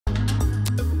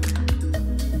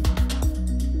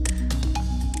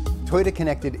Toyota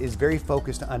Connected is very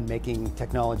focused on making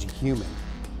technology human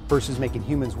versus making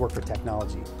humans work for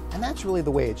technology. And that's really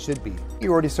the way it should be.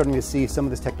 You're already starting to see some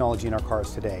of this technology in our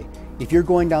cars today. If you're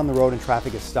going down the road and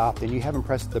traffic is stopped and you haven't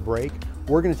pressed the brake,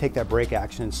 we're going to take that brake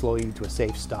action and slow you to a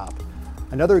safe stop.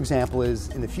 Another example is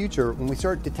in the future, when we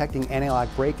start detecting anti-lock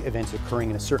brake events occurring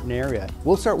in a certain area,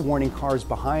 we'll start warning cars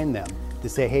behind them to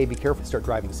say, hey, be careful, start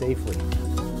driving safely.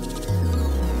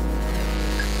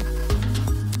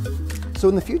 So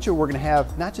in the future, we're going to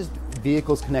have not just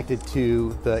vehicles connected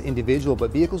to the individual, but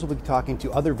vehicles will be talking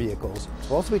to other vehicles.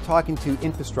 We'll also be talking to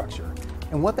infrastructure.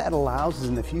 And what that allows us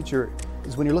in the future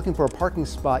is when you're looking for a parking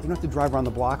spot, you don't have to drive around the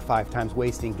block 5 times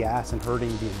wasting gas and hurting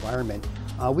the environment.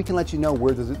 We can let you know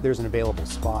where there's an available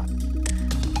spot.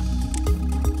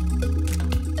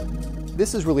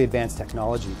 This is really advanced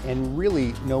technology, and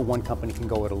really no one company can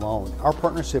go it alone. Our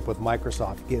partnership with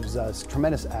Microsoft gives us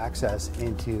tremendous access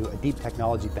into a deep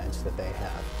technology bench that they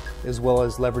have, as well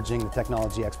as leveraging the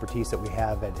technology expertise that we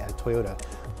have at Toyota.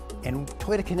 And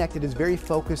Toyota Connected is very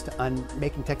focused on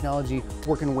making technology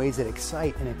work in ways that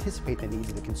excite and anticipate the needs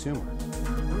of the consumer.